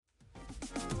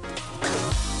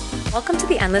Welcome to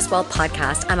the Endless Wealth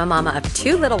Podcast. I'm a mama of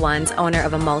two little ones, owner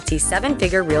of a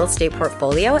multi-7-figure real estate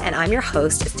portfolio, and I'm your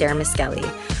host, Sarah Miskelly.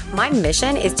 My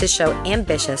mission is to show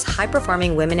ambitious,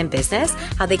 high-performing women in business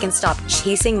how they can stop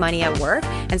chasing money at work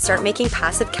and start making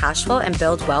passive cash flow and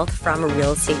build wealth from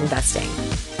real estate investing.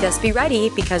 Just be ready,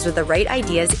 because with the right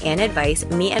ideas and advice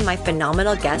me and my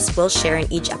phenomenal guests will share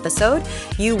in each episode,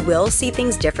 you will see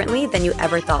things differently than you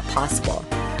ever thought possible.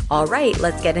 All right,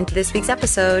 let's get into this week's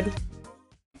episode.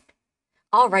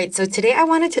 All right, so today I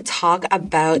wanted to talk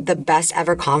about the best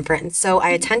ever conference. So I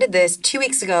attended this 2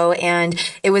 weeks ago, and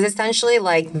it was essentially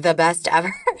like the best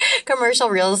ever commercial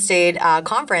real estate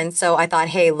conference. So I thought,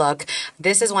 hey, look,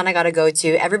 this is one I got to go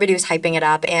to. Everybody was hyping it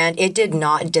up, and it did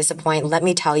not disappoint. Let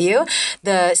me tell you,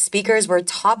 the speakers were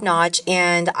top notch,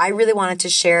 and I really wanted to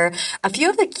share a few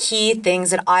of the key things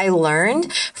that I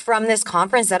learned from this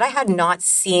conference that I had not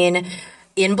seen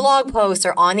in blog posts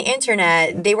or on the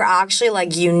internet. They were actually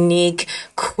like unique,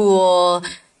 cool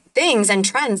things and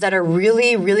trends that are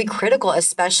really, really critical,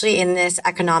 especially in this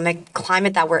economic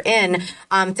climate that we're in,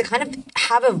 to kind of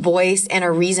have a voice and a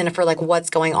reason for like what's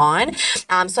going on.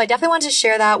 So I definitely wanted to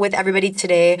share that with everybody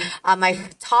today. My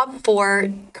top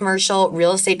 4 commercial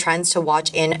real estate trends to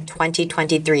watch in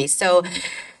 2023. So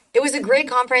it was a great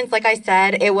conference. Like I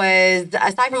said, it was,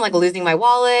 aside from like losing my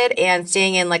wallet and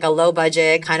staying in like a low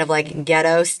budget, kind of like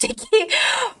ghetto, sticky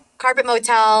carpet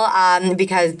motel,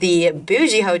 because the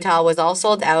bougie hotel was all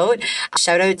sold out.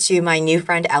 Shout out to my new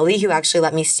friend Ellie, who actually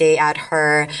let me stay at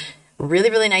her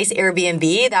really, really nice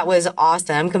Airbnb. That was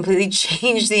awesome. Completely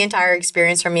changed the entire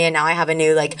experience for me. And now I have a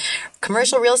new like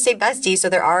commercial real estate bestie. So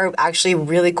there are actually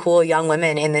really cool young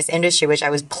women in this industry, which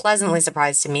I was pleasantly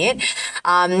surprised to meet.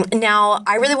 Now,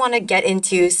 I really want to get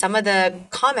into some of the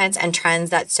comments and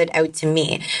trends that stood out to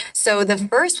me. So the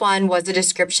first one was a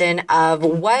description of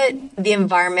what the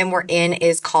environment we're in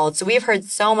is called. So we've heard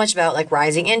so much about like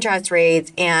rising interest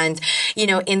rates and,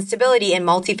 instability in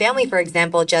multifamily, for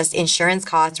example, just insurance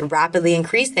costs rapidly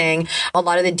increasing. A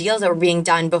lot of the deals that were being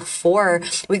done before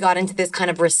we got into this kind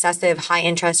of recessive high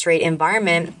interest rate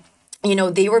environment,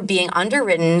 they were being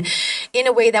underwritten in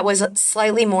a way that was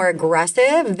slightly more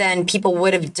aggressive than people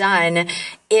would have done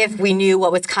if we knew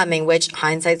what was coming, which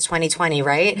hindsight's 2020,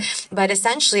 right? But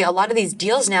essentially, a lot of these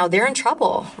deals now, they're in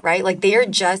trouble, right? Like they are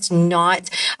just not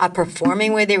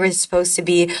performing where they were supposed to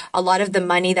be. A lot of the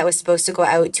money that was supposed to go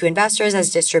out to investors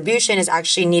as distribution is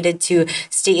actually needed to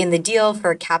stay in the deal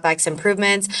for CapEx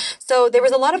improvements. So there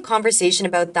was a lot of conversation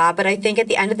about that. But I think at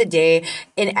the end of the day,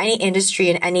 in any industry,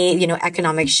 in any,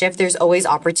 economic shift, there's always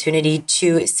opportunity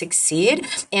to succeed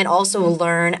and also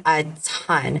learn a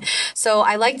ton. So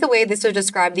I like the way this would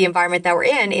describe the environment that we're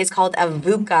in is called a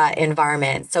VUCA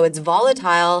environment. So it's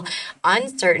volatile,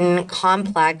 uncertain,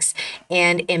 complex,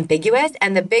 and ambiguous.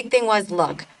 And the big thing was,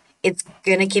 look, it's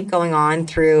going to keep going on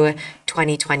through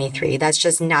 2023. That's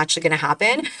just naturally going to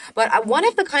happen. But one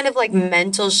of the kind of like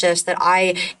mental shifts that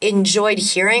I enjoyed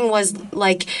hearing was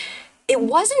like, it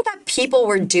wasn't that people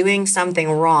were doing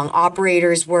something wrong.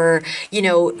 Operators were,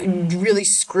 really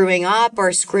screwing up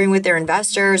or screwing with their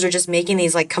investors or just making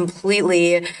these like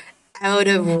completely out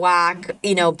of whack,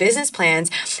 business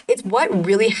plans. It's what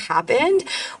really happened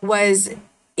was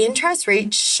interest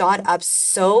rates shot up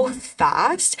so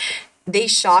fast, they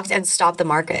shocked and stopped the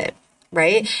market.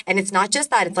 Right. And it's not just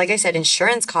that. It's like I said,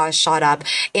 insurance costs shot up.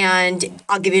 And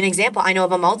I'll give you an example. I know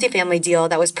of a multifamily deal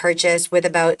that was purchased with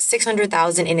about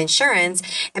 $600,000 in insurance.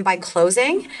 And by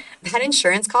closing, that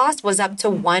insurance cost was up to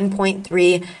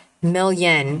 $1.3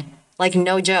 million. Like,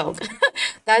 no joke.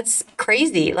 That's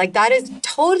crazy. Like, that is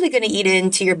totally going to eat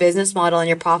into your business model and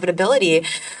your profitability.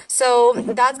 So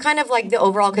that's kind of like the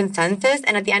overall consensus.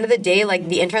 And at the end of the day, like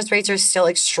the interest rates are still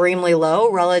extremely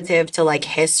low relative to like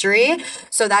history.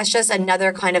 So that's just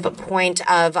another kind of a point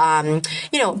of,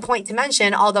 point to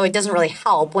mention, although it doesn't really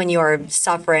help when you're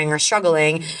suffering or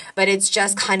struggling, but it's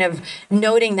just kind of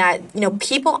noting that,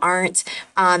 people aren't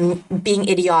being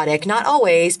idiotic. Not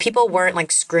always. People weren't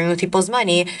like screwing with people's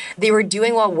money. They were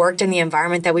doing what worked in the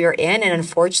environment that we were in. And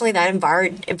unfortunately, that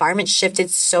environment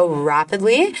shifted so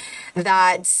rapidly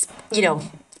that,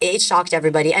 it shocked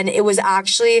everybody. And it was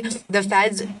actually the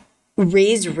Feds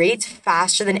raised rates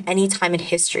faster than any time in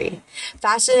history.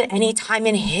 Faster than any time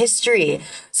in history.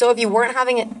 So if you weren't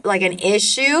having like an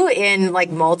issue in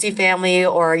like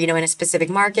multifamily or, in a specific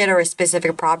market or a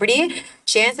specific property,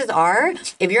 chances are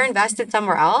if you're invested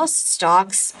somewhere else,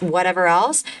 stocks, whatever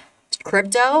else,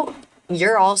 crypto,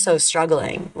 you're also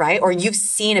struggling, right? Or you've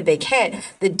seen a big hit.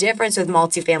 The difference with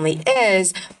multifamily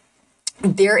is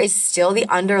there is still the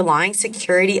underlying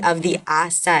security of the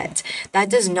asset. That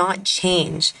does not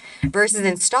change. Versus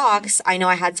in stocks, I know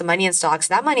I had some money in stocks.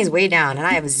 That money's way down and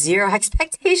I have zero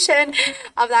expectation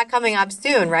of that coming up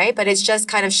soon, right? But it's just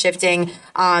kind of shifting,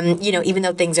 even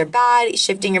though things are bad,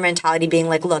 shifting your mentality, being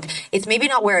like, look, it's maybe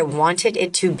not where I wanted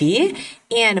it to be,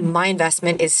 and my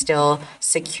investment is still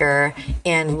secure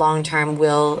and long-term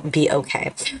will be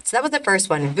okay. So that was the first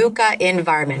one, VUCA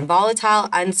environment, volatile,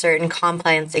 uncertain,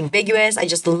 complex, ambiguous. I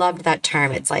just loved that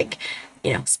term. It's like,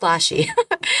 splashy.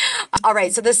 All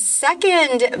right. So the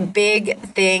second big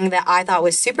thing that I thought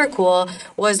was super cool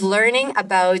was learning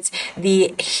about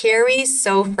the Harry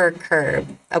SOFR curve.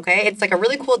 Okay. It's like a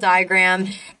really cool diagram.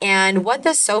 And what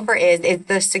the SOFR is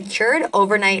the secured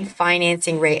overnight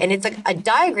financing rate. And it's like a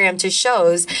diagram to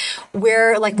shows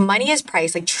where like money is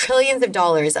priced, like trillions of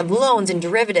dollars of loans and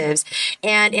derivatives.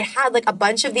 And it had like a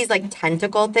bunch of these like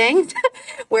tentacle things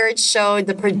where it showed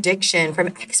the prediction from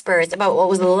experts about what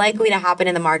was likely to happen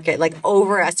in the market, like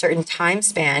over a certain time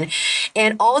span.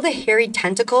 And all the hairy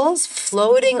tentacles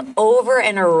floating over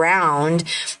and around,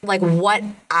 like what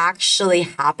actually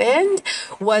happened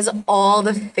was all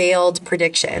the failed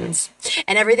predictions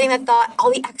and everything that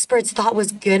all the experts thought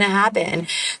was going to happen.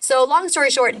 So long story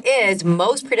short is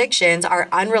most predictions are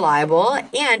unreliable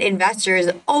and investors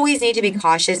always need to be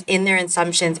cautious in their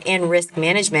assumptions and risk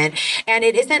management. And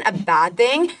it isn't a bad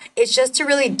thing. It's just to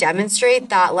really demonstrate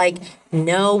that like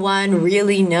no one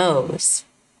really knows.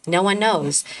 No one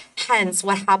knows. Hence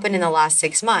what happened in the last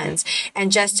 6 months.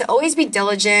 And just to always be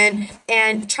diligent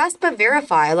and trust but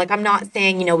verify. Like I'm not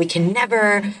saying, we can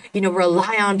never,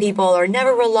 rely on people or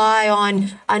never rely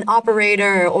on an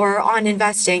operator or on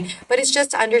investing. But it's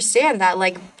just to understand that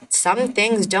like some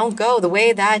things don't go the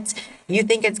way that you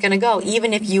think it's going to go,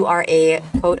 even if you are a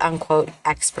quote unquote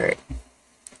expert.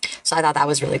 So I thought that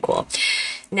was really cool.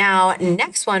 Now,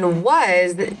 next one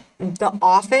was the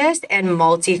office and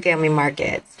multifamily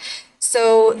markets.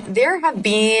 So there have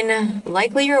been,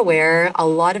 likely you're aware, a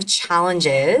lot of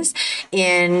challenges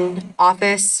in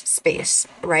office space,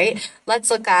 right? Let's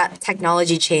look at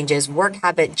technology changes, work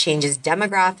habit changes,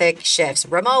 demographic shifts,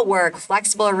 remote work,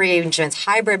 flexible arrangements,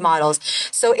 hybrid models.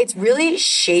 So it's really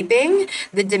shaping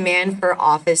the demand for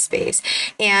office space.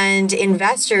 And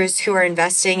investors who are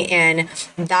investing in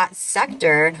that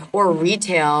sector or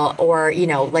retail or,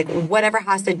 like whatever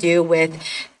has to do with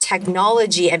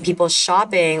technology and people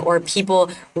shopping or people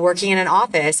working in an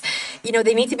office,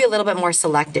 they need to be a little bit more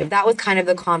selective. That was kind of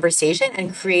the conversation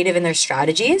and creative in their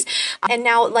strategies. And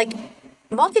now like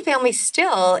multifamily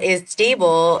still is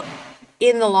stable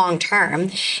in the long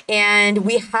term. And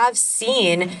we have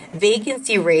seen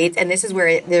vacancy rates, and this is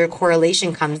where the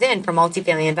correlation comes in for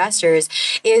multifamily investors,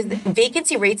 is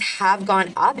vacancy rates have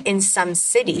gone up in some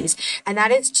cities. And that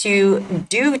is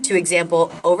due to example,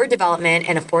 overdevelopment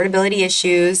and affordability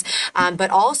issues,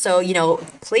 but also,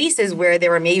 places where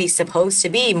there were maybe supposed to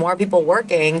be more people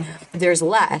working, there's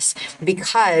less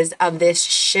because of this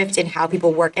shift in how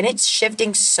people work. And it's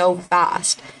shifting so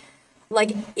fast.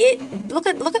 Like look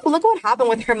what happened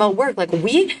with remote work. Like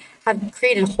we have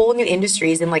created whole new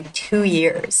industries in like 2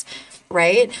 years.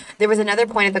 Right? There was another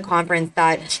point at the conference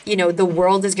that, the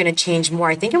world is going to change more.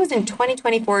 I think it was in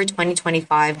 2024 or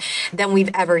 2025 than we've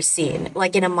ever seen,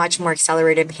 like in a much more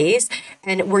accelerated pace.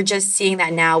 And we're just seeing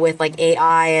that now with like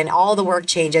AI and all the work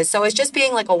changes. So it's just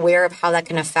being like aware of how that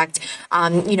can affect,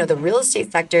 the real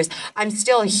estate sectors. I'm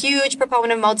still a huge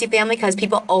proponent of multifamily because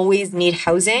people always need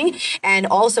housing. And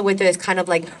also with this kind of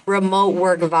like remote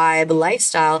work vibe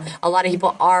lifestyle, a lot of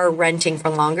people are renting for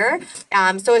longer.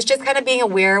 So it's just kind of being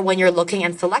aware when you're looking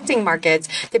and selecting markets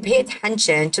to pay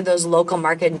attention to those local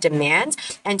market demands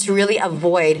and to really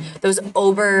avoid those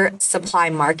oversupply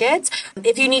markets.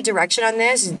 If you need direction on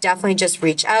this, definitely just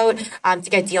reach out to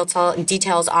get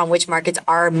details on which markets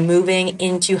are moving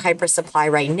into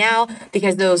hypersupply right now,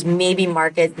 because those may be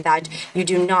markets that you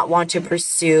do not want to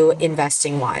pursue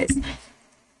investing wise.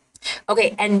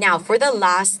 Okay, and now for the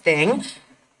last thing,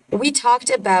 we talked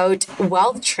about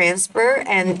wealth transfer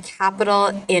and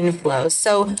capital inflow.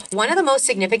 So one of the most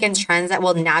significant trends that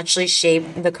will naturally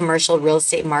shape the commercial real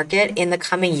estate market in the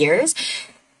coming years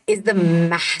is the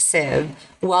massive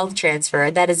wealth transfer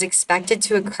that is expected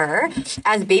to occur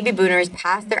as baby boomers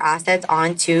pass their assets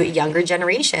on to younger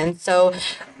generations. So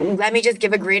let me just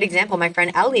give a great example. My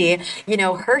friend Ellie,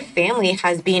 her family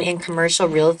has been in commercial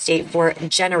real estate for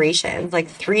generations, like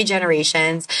 3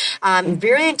 generations,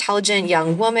 very intelligent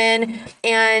young woman.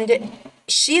 And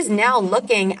she's now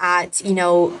looking at,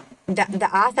 the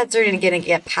assets are going to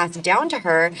get passed down to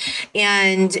her,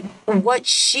 and what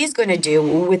she's going to do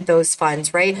with those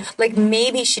funds, right? Like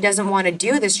maybe she doesn't want to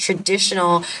do this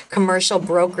traditional commercial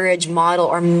brokerage model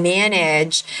or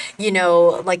manage,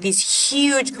 like these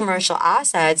huge commercial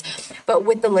assets. But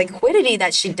with the liquidity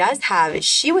that she does have,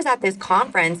 she was at this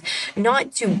conference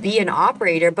not to be an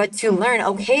operator, but to learn,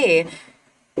 okay,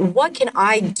 what can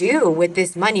I do with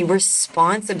this money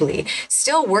responsibly?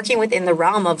 Still working within the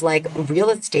realm of like real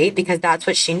estate, because that's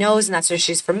what she knows and that's what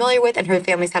she's familiar with, and her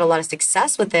family's had a lot of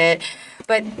success with it.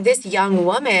 But this young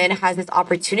woman has this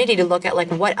opportunity to look at like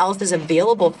what else is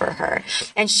available for her.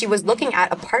 And she was looking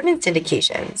at apartment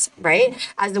syndications, right?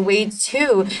 As a way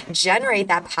to generate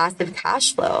that passive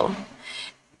cash flow,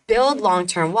 build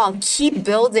long-term wealth, keep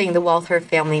building the wealth her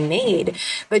family made,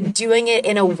 but doing it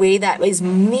in a way that is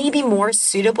maybe more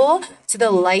suitable to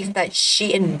the life that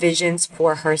she envisions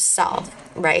for herself,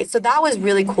 right? So that was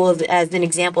really cool as an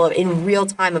example of in real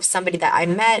time of somebody that I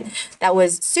met that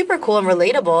was super cool and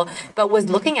relatable, but was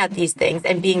looking at these things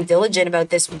and being diligent about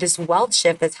this wealth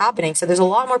shift that's happening. So there's a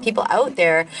lot more people out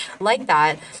there like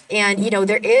that. And,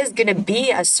 there is going to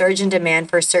be a surge in demand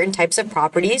for certain types of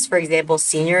properties, for example,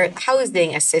 senior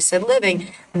housing, assisted living,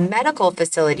 medical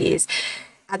facilities.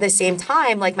 At the same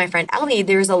time, like my friend Ellie,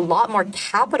 there's a lot more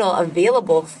capital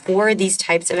available for these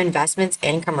types of investments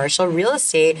in commercial real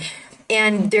estate.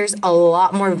 And there's a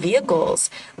lot more vehicles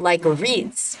like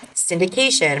REITs,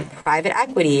 syndication, private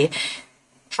equity.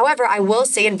 However, I will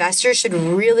say investors should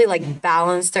really like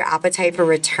balance their appetite for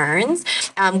returns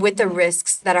with the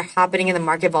risks that are happening in the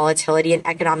market volatility and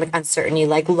economic uncertainty.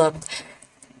 Like, look,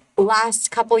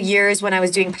 last couple years when I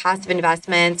was doing passive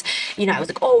investments, I was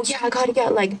like, oh yeah, I got to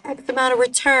get like X amount of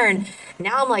return.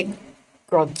 Now I'm like,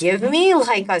 girl, give me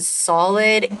like a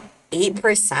solid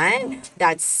 8%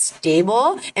 that's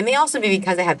stable. It may also be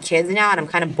because I have kids now and I'm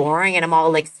kind of boring and I'm all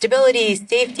like stability,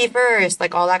 safety first,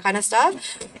 like all that kind of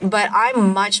stuff. But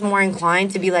I'm much more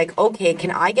inclined to be like, okay,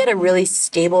 can I get a really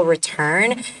stable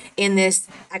return in this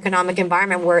economic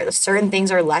environment where certain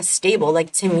things are less stable?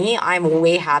 Like to me, I'm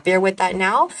way happier with that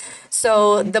now.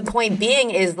 So the point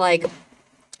being is like,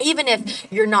 even if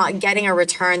you're not getting a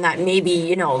return that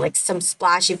maybe, like some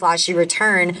flashy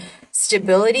return,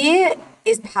 stability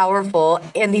is powerful.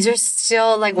 And these are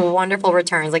still like wonderful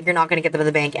returns. Like you're not going to get them in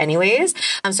the bank anyways.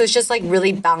 So it's just like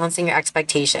really balancing your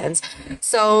expectations.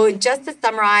 So just to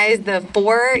summarize, the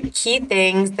 4 key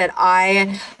things that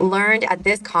I learned at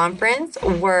this conference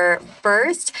were: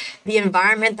 first, the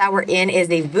environment that we're in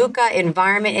is a VUCA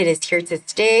environment. It is here to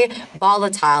stay,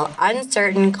 volatile,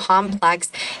 uncertain,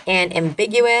 complex, and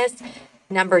ambiguous.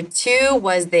 Number 2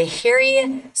 was the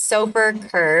Harry Sofer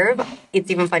curve. It's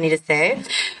even funny to say.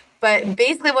 But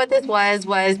basically what this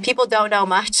was people don't know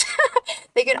much.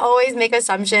 They can always make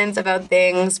assumptions about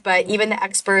things, but even the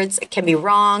experts can be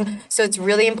wrong. So it's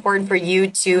really important for you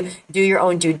to do your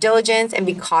own due diligence and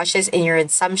be cautious in your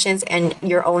assumptions and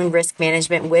your own risk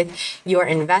management with your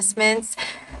investments.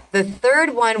 The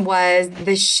third one was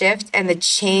the shift and the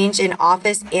change in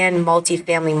office and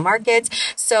multifamily markets.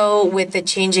 So with the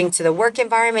changing to the work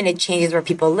environment, it changes where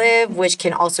people live, which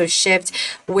can also shift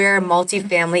where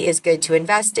multifamily is good to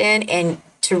invest in, and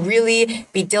to really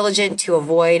be diligent to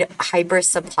avoid hyper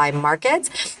supply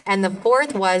markets. And the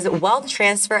fourth was wealth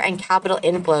transfer and capital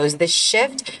inflows, the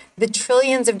shift, the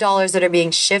trillions of dollars that are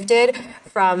being shifted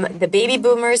from the baby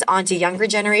boomers onto younger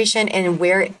generation and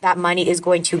where that money is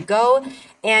going to go.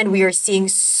 And we are seeing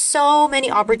so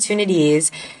many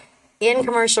opportunities in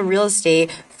commercial real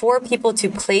estate for people to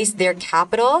place their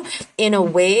capital in a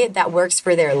way that works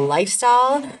for their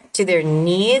lifestyle, to their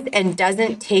needs, and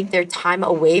doesn't take their time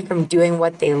away from doing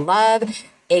what they love,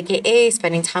 aka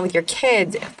spending time with your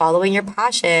kids, following your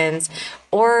passions,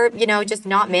 or just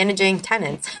not managing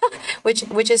tenants,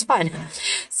 which is fun.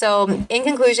 So in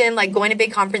conclusion, like going to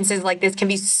big conferences like this can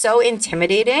be so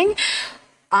intimidating.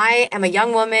 I am a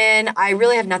young woman. I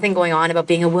really have nothing going on about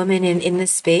being a woman in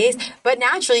this space. But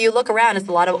naturally, you look around, it's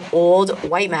a lot of old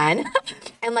white men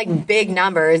and like big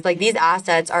numbers. Like these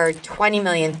assets are 20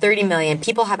 million, 30 million.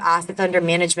 People have assets under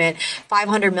management,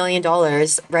 $500 million,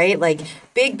 right? Like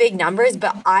big numbers.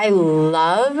 But I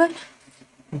love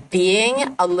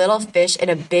being a little fish in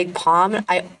a big pond.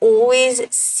 I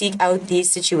always seek out these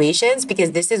situations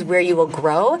because this is where you will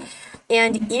grow.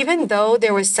 And even though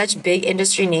there was such big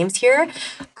industry names here,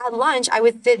 at lunch, I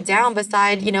would sit down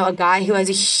beside, a guy who has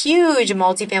a huge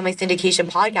multifamily syndication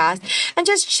podcast and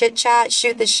just chit chat,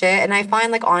 shoot the shit. And I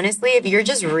find like, honestly, if you're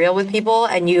just real with people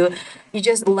and you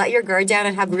just let your guard down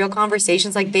and have real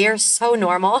conversations, like they are so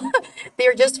normal. They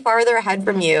are just farther ahead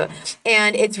from you.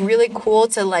 And it's really cool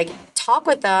to like talk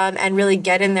with them and really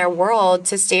get in their world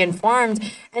to stay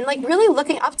informed, and like really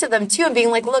looking up to them too and being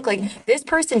like, look, like this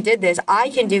person did this, I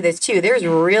can do this too. There's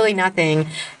really nothing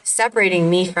separating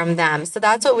me from them. So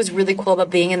that's what was really cool about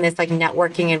being in this like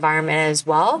networking environment as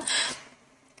well.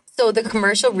 So the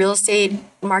commercial real estate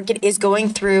market is going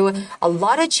through a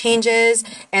lot of changes,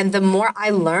 and the more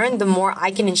I learn, the more I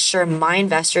can ensure my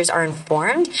investors are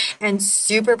informed and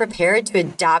super prepared to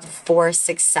adapt for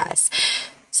success.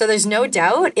 So there's no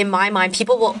doubt in my mind,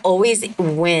 people will always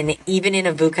win, even in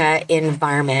a VUCA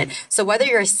environment. So whether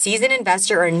you're a seasoned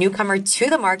investor or a newcomer to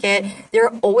the market, there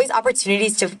are always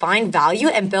opportunities to find value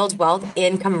and build wealth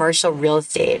in commercial real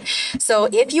estate. So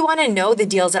if you want to know the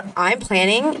deals that I'm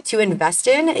planning to invest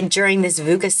in during this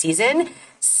VUCA season,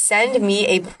 send me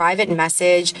a private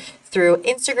message through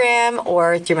Instagram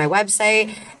or through my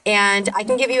website, and I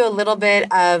can give you a little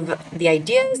bit of the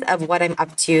ideas of what I'm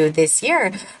up to this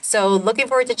year. So looking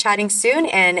forward to chatting soon,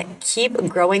 and keep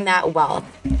growing that wealth.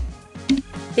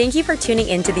 Thank you for tuning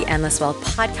into the Endless Wealth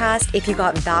podcast. If you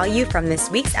got value from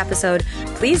this week's episode,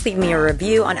 please leave me a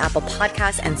review on Apple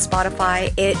Podcasts and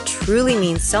Spotify. It truly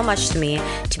means so much to me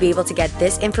to be able to get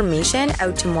this information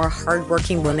out to more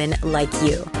hardworking women like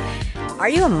you. Are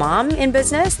you a mom in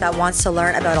business that wants to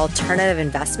learn about alternative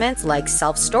investments like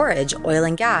self-storage, oil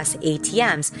and gas,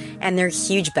 ATMs, and their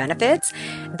huge benefits?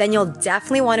 Then you'll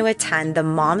definitely want to attend the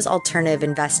Moms Alternative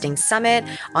Investing Summit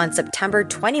on September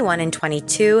 21 and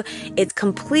 22. It's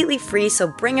completely free, so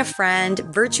bring a friend,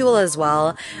 virtual as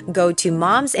well. Go to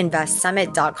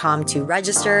momsinvestsummit.com to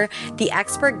register. The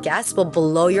expert guests will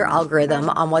blow your algorithm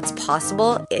on what's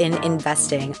possible in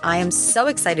investing. I am so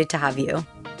excited to have you.